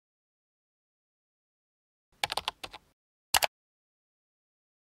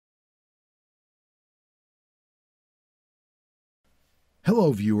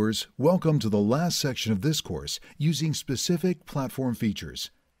Hello viewers, welcome to the last section of this course using specific platform features.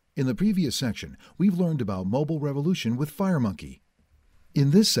 In the previous section, we've learned about mobile revolution with FireMonkey.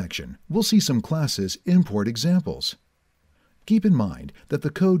 In this section, we'll see some classes import examples. Keep in mind that the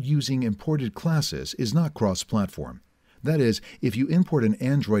code using imported classes is not cross-platform. That is, if you import an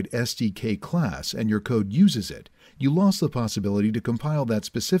Android SDK class and your code uses it, you lost the possibility to compile that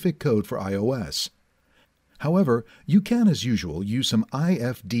specific code for iOS. However, you can, as usual, use some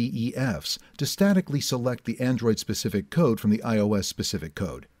IFDEFs to statically select the Android-specific code from the iOS-specific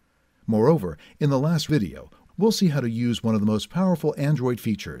code. Moreover, in the last video, we'll see how to use one of the most powerful Android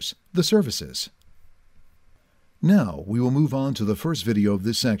features, the services. Now, we will move on to the first video of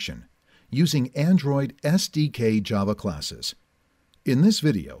this section, using Android SDK Java classes. In this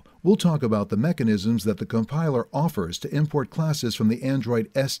video, we'll talk about the mechanisms that the compiler offers to import classes from the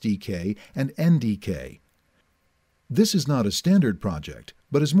Android SDK and NDK. This is not a standard project,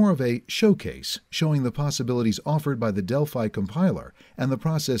 but is more of a showcase showing the possibilities offered by the Delphi compiler and the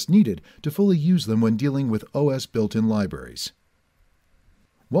process needed to fully use them when dealing with OS built-in libraries.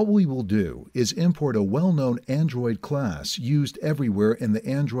 What we will do is import a well-known Android class used everywhere in the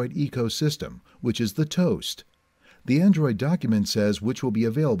Android ecosystem, which is the toast. The Android document says which will be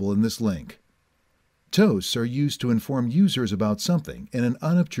available in this link. Toasts are used to inform users about something in an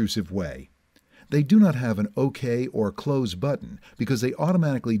unobtrusive way. They do not have an OK or Close button because they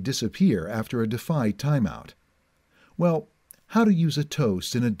automatically disappear after a Delphi timeout. Well, how to use a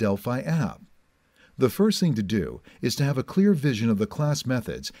toast in a Delphi app? The first thing to do is to have a clear vision of the class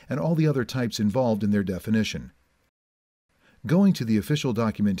methods and all the other types involved in their definition. Going to the official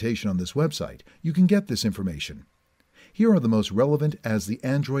documentation on this website, you can get this information. Here are the most relevant as the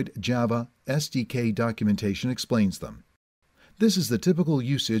Android Java SDK documentation explains them. This is the typical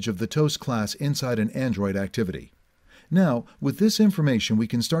usage of the toast class inside an Android activity. Now, with this information, we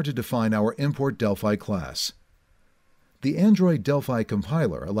can start to define our import Delphi class. The Android Delphi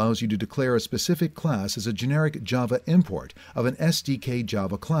compiler allows you to declare a specific class as a generic Java import of an SDK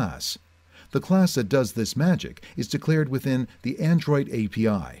Java class. The class that does this magic is declared within the Android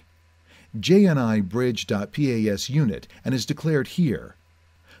API. JNI bridge.pas unit and is declared here.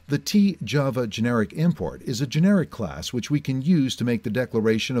 The T-Java generic import is a generic class which we can use to make the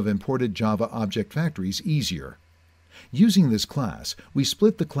declaration of imported Java object factories easier. Using this class, we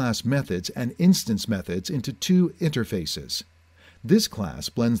split the class methods and instance methods into two interfaces. This class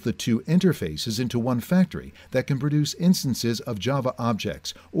blends the two interfaces into one factory that can produce instances of Java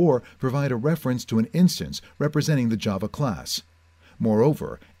objects or provide a reference to an instance representing the Java class.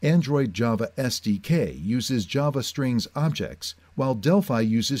 Moreover, Android Java SDK uses Java strings objects, while Delphi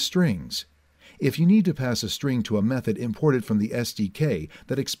uses strings. If you need to pass a string to a method imported from the SDK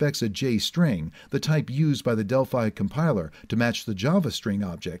that expects a JString, the type used by the Delphi compiler to match the Java string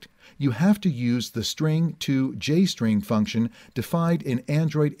object, you have to use the string-to-JString function defined in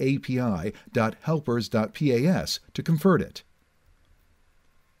Android API.helpers.pas to convert it.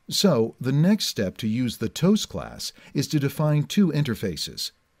 So, the next step to use the toast class is to define two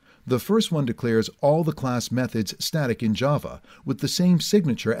interfaces. The first one declares all the class methods static in Java with the same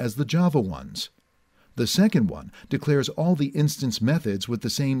signature as the Java ones. The second one declares all the instance methods with the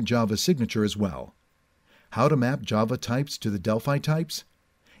same Java signature as well. How to map Java types to the Delphi types?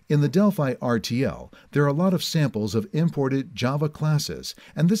 In the Delphi RTL, there are a lot of samples of imported Java classes,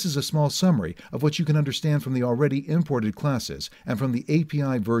 and this is a small summary of what you can understand from the already imported classes and from the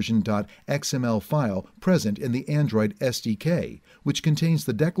API version.xml file present in the Android SDK, which contains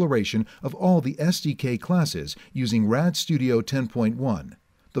the declaration of all the SDK classes using RAD Studio 10.1.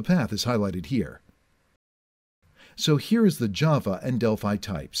 The path is highlighted here. So here is the Java and Delphi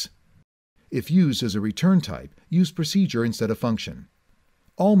types. If used as a return type, use procedure instead of function.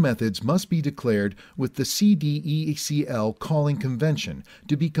 All methods must be declared with the CDECL calling convention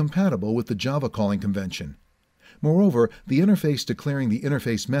to be compatible with the Java calling convention. Moreover, the interface declaring the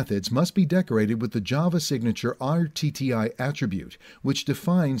interface methods must be decorated with the Java signature RTTI attribute, which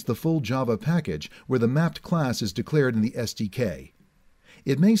defines the full Java package where the mapped class is declared in the SDK.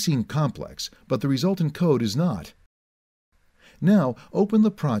 It may seem complex, but the resultant code is not. Now, open the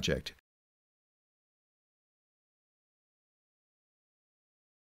project.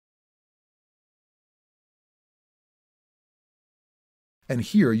 And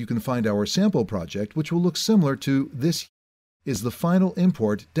here you can find our sample project, which will look similar to this is the final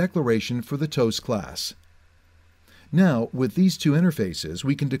import declaration for the toast class. Now, with these two interfaces,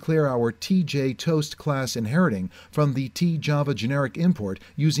 we can declare our TJ-toast class inheriting from the T-Java generic import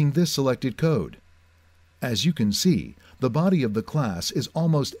using this selected code. As you can see, the body of the class is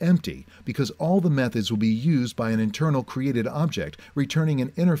almost empty because all the methods will be used by an internal created object returning an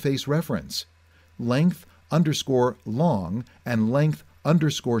interface reference. Length underscore long and length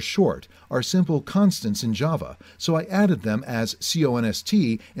underscore short are simple constants in Java, so I added them as const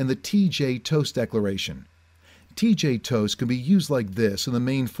in the tjToast declaration. tjToast can be used like this in the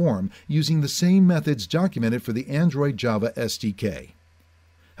main form using the same methods documented for the Android Java SDK.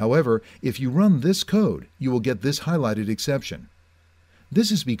 However, if you run this code, you will get this highlighted exception.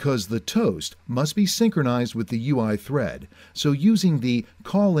 This is because the toast must be synchronized with the UI thread, so using the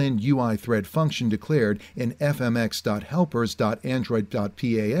callin UI thread function declared in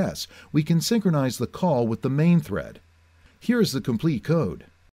fmx.helpers.android.pas, we can synchronize the call with the main thread. Here is the complete code.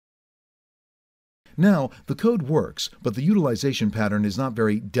 Now, the code works, but the utilization pattern is not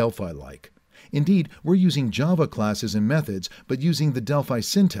very Delphi-like. Indeed, we're using Java classes and methods, but using the Delphi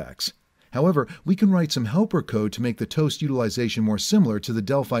syntax. However, we can write some helper code to make the toast utilization more similar to the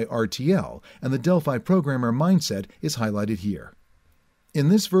Delphi RTL, and the Delphi programmer mindset is highlighted here. In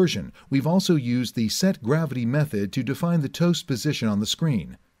this version, we've also used the setGravity method to define the toast position on the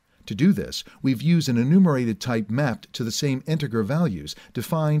screen. To do this, we've used an enumerated type mapped to the same integer values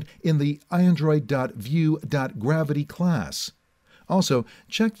defined in the android.view.gravity class. Also,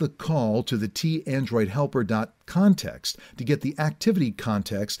 check the call to the tAndroidHelper.context to get the activity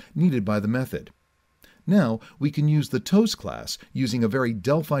context needed by the method. Now, we can use the toast class using a very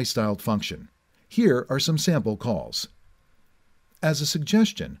Delphi-styled function. Here are some sample calls. As a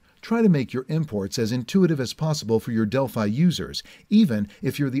suggestion, try to make your imports as intuitive as possible for your Delphi users, even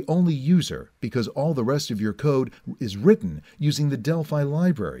if you're the only user, because all the rest of your code is written using the Delphi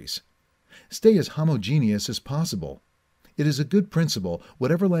libraries. Stay as homogeneous as possible. It is a good principle,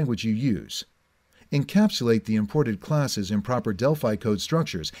 whatever language you use. Encapsulate the imported classes in proper Delphi code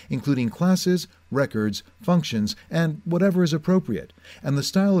structures, including classes, records, functions, and whatever is appropriate, and the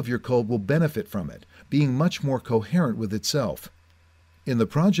style of your code will benefit from it, being much more coherent with itself. In the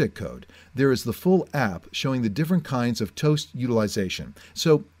project code, there is the full app showing the different kinds of toast utilization.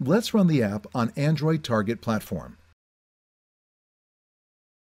 So let's run the app on Android target platform.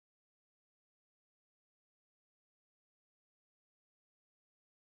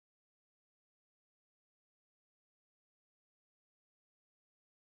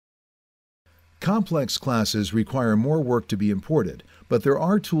 Complex classes require more work to be imported, but there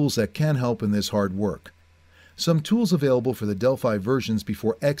are tools that can help in this hard work. Some tools available for the Delphi versions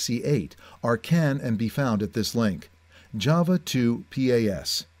before XE8 can and be found at this link, Java 2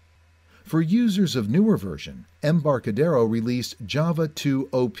 PAS. For users of newer version, Embarcadero released Java 2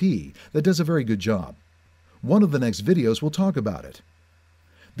 OP that does a very good job. One of the next videos will talk about it.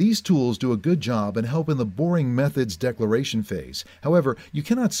 These tools do a good job and help in the boring methods declaration phase. However, you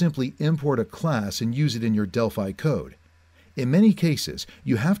cannot simply import a class and use it in your Delphi code. In many cases,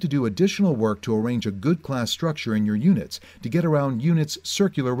 you have to do additional work to arrange a good class structure in your units to get around units'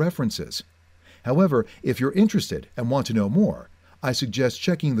 circular references. However, if you're interested and want to know more, I suggest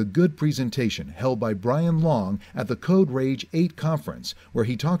checking the good presentation held by Brian Long at the Code Rage 8 conference, where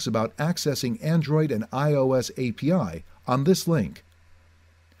he talks about accessing Android and iOS API on this link.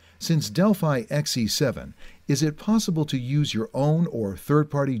 Since Delphi XE7, is it possible to use your own or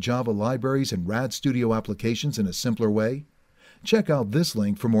third-party Java libraries and RAD Studio applications in a simpler way? Check out this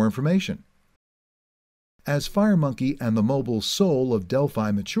link for more information. As FireMonkey and the mobile soul of Delphi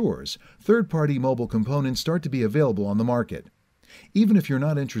matures, third-party mobile components start to be available on the market. Even if you're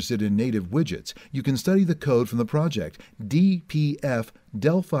not interested in native widgets, you can study the code from the project DPF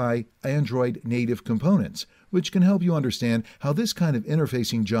Delphi Android Native Components, which can help you understand how this kind of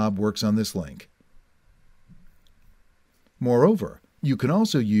interfacing job works on this link. Moreover, you can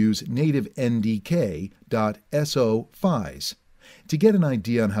also use native NDK.so files. To get an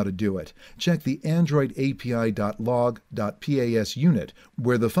idea on how to do it, check the Android API.log.pas unit,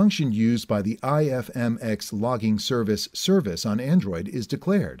 where the function used by the IFMX logging service on Android is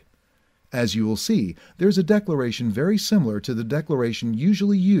declared. As you will see, there's a declaration very similar to the declaration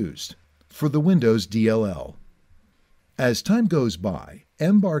usually used for the Windows DLL. As time goes by,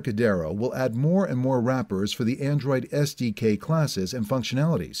 Embarcadero will add more and more wrappers for the Android SDK classes and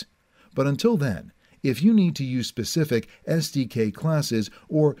functionalities. But until then, if you need to use specific SDK classes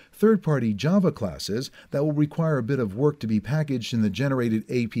or third-party Java classes that will require a bit of work to be packaged in the generated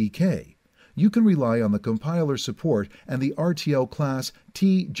APK, you can rely on the compiler support and the RTL class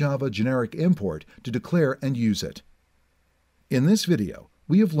tjava generic import to declare and use it. In this video,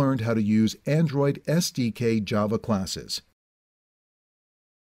 we have learned how to use Android SDK Java classes.